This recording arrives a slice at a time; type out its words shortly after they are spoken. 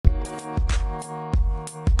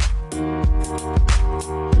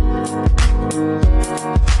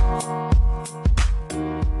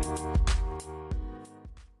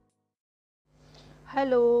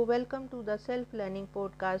welcome to the self-learning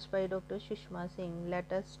podcast by Dr. Sushma Singh.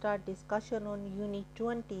 Let us start discussion on Unit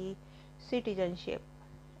 20, Citizenship,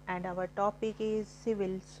 and our topic is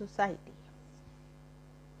Civil Society.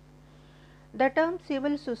 The term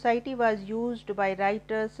civil society was used by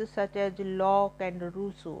writers such as Locke and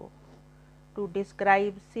Rousseau to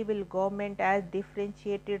describe civil government as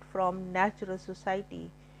differentiated from natural society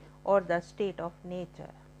or the state of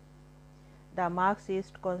nature. The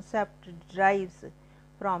Marxist concept derives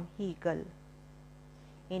from Hegel.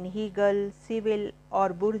 In Hegel, civil or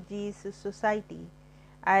bourgeois society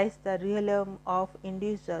as the realm of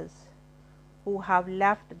individuals who have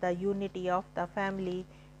left the unity of the family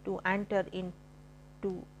to enter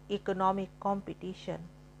into economic competition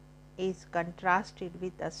is contrasted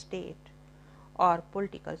with the state or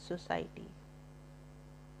political society.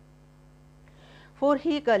 For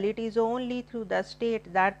Hegel, it is only through the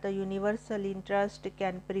state that the universal interest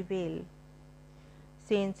can prevail.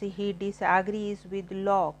 Since he disagrees with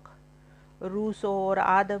Locke, Rousseau or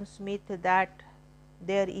Adam Smith that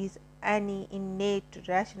there is any innate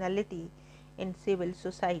rationality in civil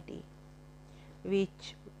society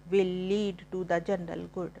which will lead to the general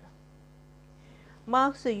good.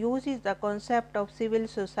 Marx uses the concept of civil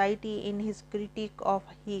society in his critique of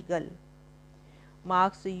Hegel.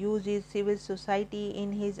 Marx uses civil society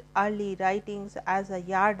in his early writings as a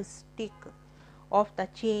yardstick of the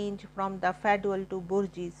change from the feudal to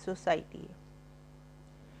bourgeois society.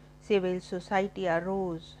 Civil society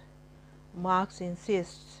arose, Marx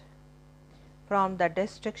insists, from the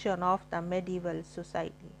destruction of the medieval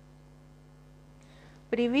society.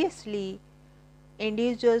 Previously,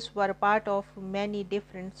 individuals were part of many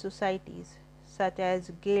different societies, such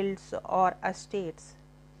as guilds or estates,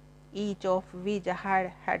 each of which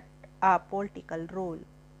had a political role,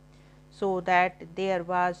 so that there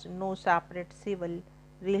was no separate civil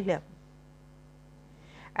realm.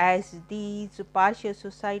 As these partial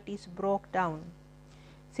societies broke down,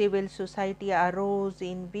 civil society arose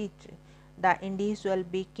in which the individual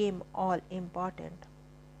became all important.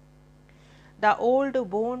 The old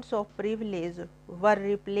bonds of privilege were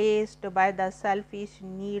replaced by the selfish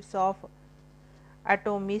needs of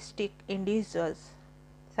atomistic individuals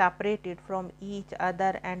separated from each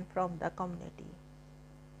other and from the community.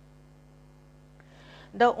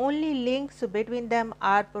 The only links between them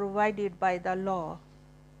are provided by the law,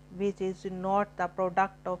 which is not the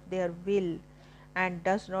product of their will and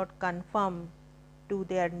does not conform to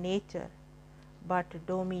their nature, but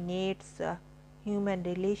dominates human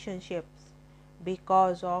relationships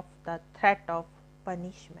because of the threat of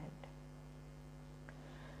punishment.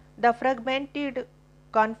 The fragmented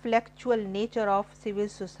conflictual nature of civil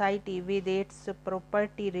society with its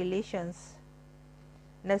property relations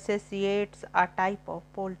necessitates a type of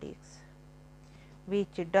politics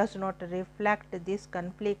which does not reflect this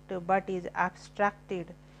conflict but is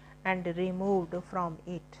abstracted and removed from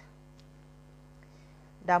it.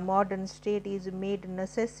 The modern state is made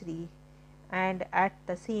necessary and at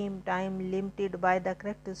the same time limited by the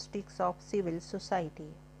characteristics of civil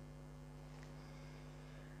society.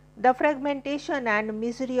 The fragmentation and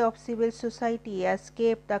misery of civil society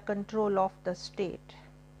escape the control of the state,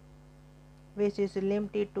 which is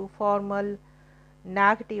limited to formal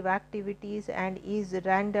negative activities and is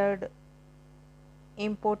rendered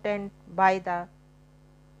impotent by the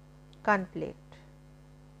conflict,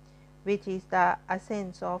 which is the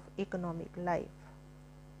essence of economic life.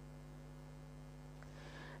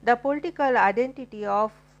 The political identity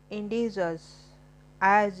of individuals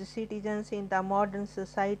as citizens in the modern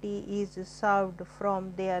society is served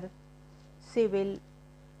from their civil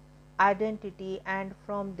identity and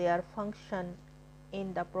from their function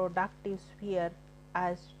in the productive sphere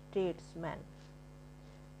as tradesman,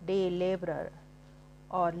 day laborer,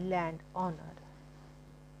 or land owner.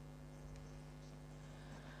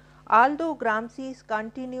 Although Gramsci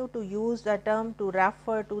continues to use the term to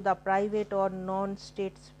refer to the private or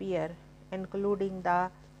non-state sphere, including the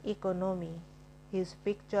economy, his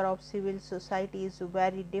picture of civil society is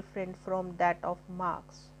very different from that of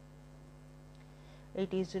Marx.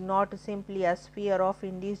 It is not simply a sphere of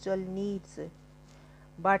individual needs,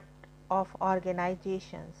 but of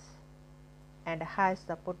organizations, and has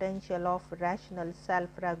the potential of rational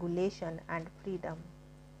self-regulation and freedom.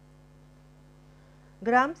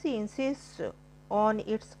 Gramsci insists on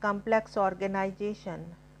its complex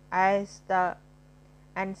organization as the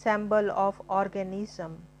ensemble of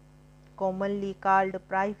organisms commonly called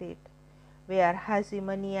private, where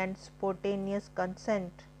hegemony and spontaneous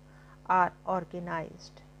consent are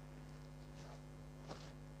organized.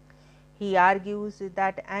 He argues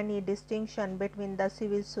that any distinction between the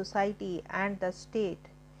civil society and the state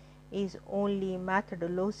is only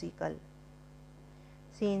methodological,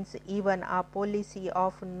 since even a policy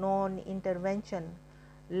of non-intervention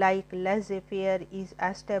like laissez-faire is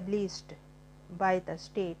established by the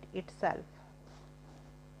state itself.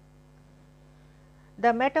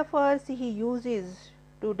 The metaphors he uses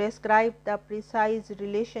to describe the precise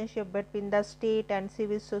relationship between the state and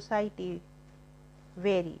civil society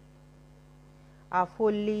vary. A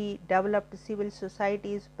fully developed civil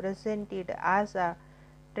society is presented as a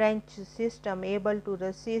trench system able to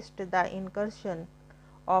resist the incursion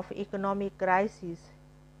of economic crises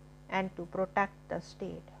and to protect the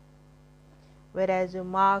state, whereas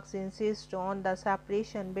Marx insists on the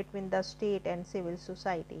separation between the state and civil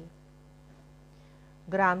society.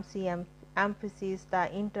 Gramsci emphasizes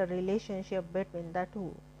the interrelationship between the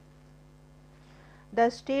two. The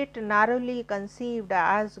state, narrowly conceived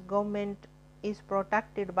as government, is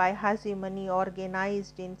protected by hegemony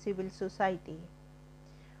organized in civil society,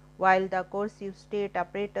 while the coercive state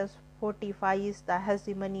apparatus fortifies the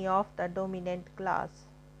hegemony of the dominant class.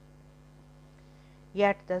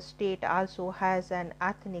 Yet the state also has an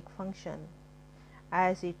ethnic function,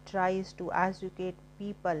 as it tries to educate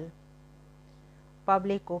people,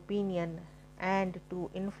 public opinion, and to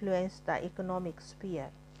influence the economic sphere.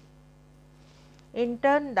 In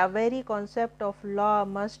turn, the very concept of law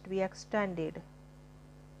must be extended.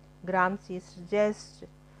 Gramsci suggests,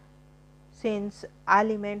 since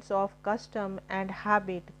elements of custom and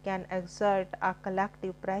habit can exert a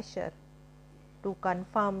collective pressure to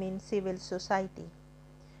conform in civil society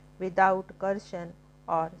without coercion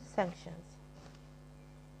or sanctions.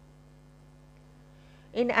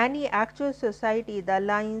 In any actual society, the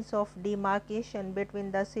lines of demarcation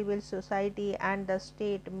between the civil society and the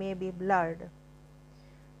state may be blurred,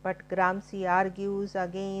 but Gramsci argues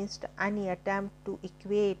against any attempt to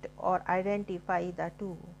equate or identify the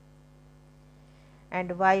two.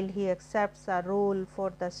 And while he accepts a role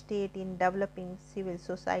for the state in developing civil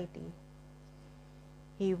society,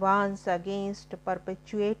 he warns against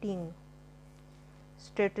perpetuating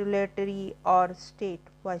statutory or state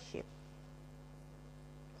worship.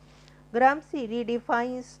 Gramsci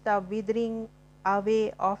redefines the withering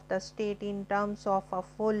away of the state in terms of a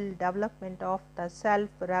full development of the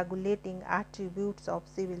self-regulating attributes of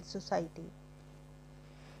civil society.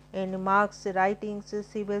 In Marx's writings,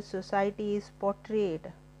 civil society is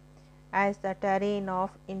portrayed as the terrain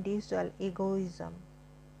of individual egoism.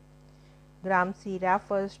 Gramsci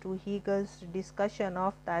refers to Hegel's discussion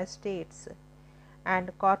of the states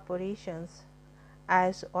and corporations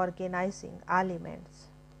as organizing elements,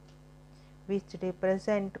 which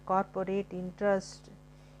represent corporate interest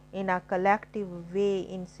in a collective way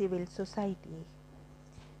in civil society,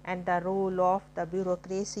 and the role of the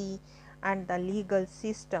bureaucracy and the legal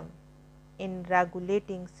system in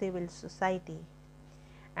regulating civil society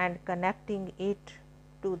and connecting it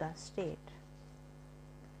to the state.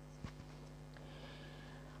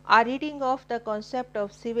 A reading of the concept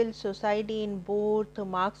of civil society in both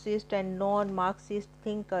Marxist and non-Marxist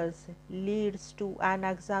thinkers leads to an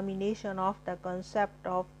examination of the concept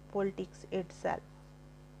of politics itself.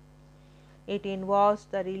 It involves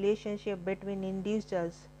the relationship between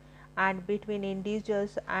individuals and between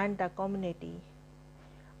individuals and the community,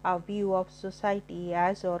 a view of society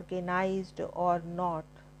as organized or not,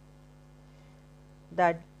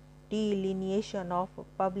 the delineation of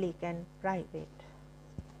public and private.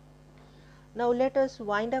 Now let us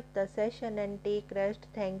wind up the session and take rest.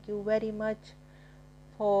 Thank you very much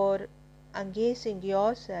for engaging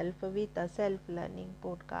yourself with the Self Learning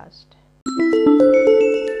Podcast.